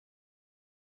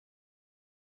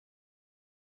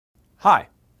Hi,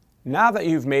 now that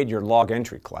you've made your log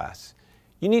entry class,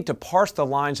 you need to parse the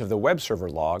lines of the web server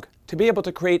log to be able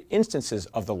to create instances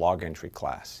of the log entry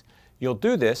class. You'll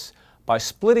do this by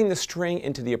splitting the string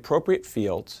into the appropriate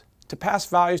fields to pass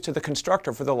values to the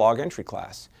constructor for the log entry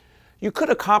class. You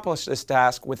could accomplish this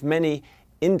task with many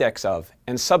index of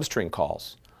and substring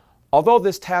calls. Although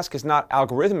this task is not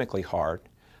algorithmically hard,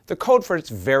 the code for it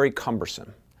is very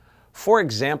cumbersome. For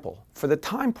example, for the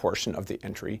time portion of the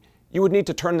entry, you would need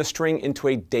to turn the string into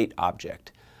a date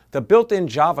object, the built-in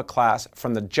Java class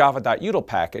from the java.util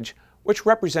package, which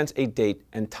represents a date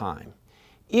and time.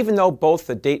 Even though both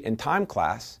the date and time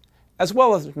class, as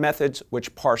well as methods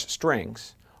which parse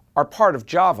strings, are part of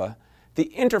Java, the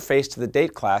interface to the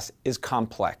date class is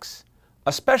complex,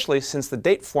 especially since the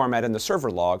date format in the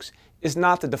server logs is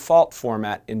not the default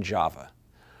format in Java.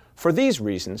 For these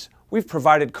reasons, we've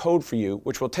provided code for you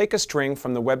which will take a string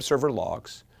from the web server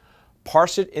logs,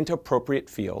 parse it into appropriate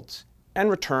fields, and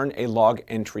return a log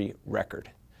entry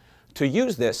record. To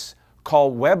use this,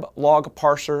 call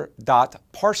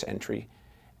weblogparser.parseEntry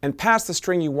and pass the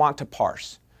string you want to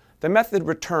parse. The method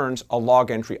returns a log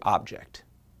entry object.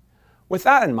 With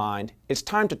that in mind, it's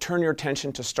time to turn your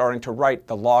attention to starting to write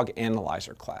the log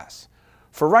analyzer class.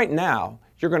 For right now,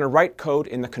 you're going to write code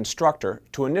in the constructor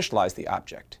to initialize the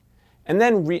object, and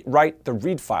then write the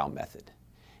readFile method.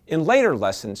 In later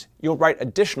lessons, you'll write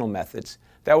additional methods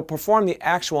that will perform the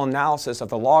actual analysis of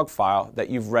the log file that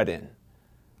you've read in.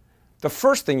 The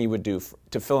first thing you would do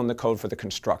to fill in the code for the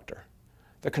constructor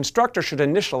should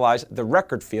initialize the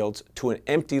record fields to an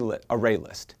empty array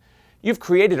list. You've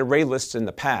created array lists in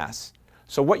the past,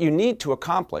 so what you need to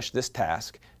accomplish this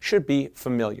task should be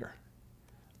familiar.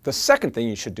 The second thing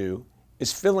you should do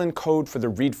is fill in code for the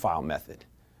readFile method.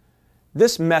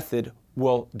 This method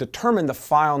will determine the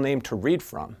file name to read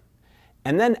from,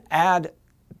 and then add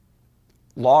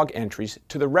log entries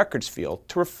to the records field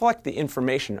to reflect the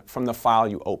information from the file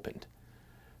you opened.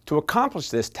 To accomplish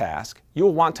this task, you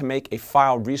will want to make a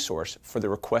file resource for the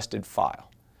requested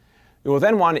file. You will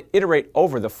then want to iterate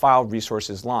over the file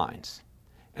resources lines.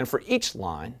 And for each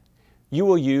line, you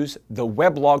will use the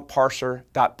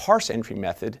weblogparser.parseEntry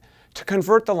method to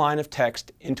convert the line of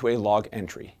text into a log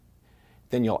entry.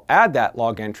 Then you'll add that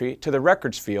log entry to the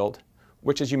records field,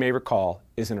 which, as you may recall,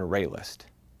 is an array list.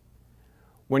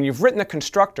 When you've written the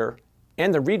constructor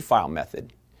and the readFile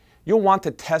method, you'll want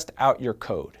to test out your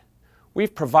code.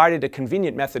 We've provided a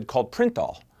convenient method called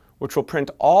printAll, which will print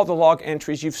all the log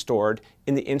entries you've stored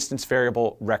in the instance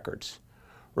variable records.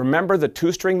 Remember the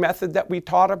toString method that we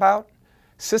taught about?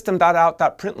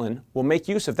 System.out.println will make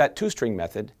use of that toString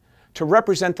method to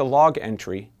represent the log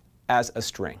entry as a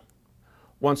string.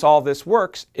 Once all this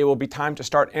works, it will be time to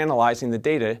start analyzing the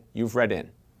data you've read in.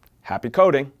 Happy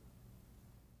coding!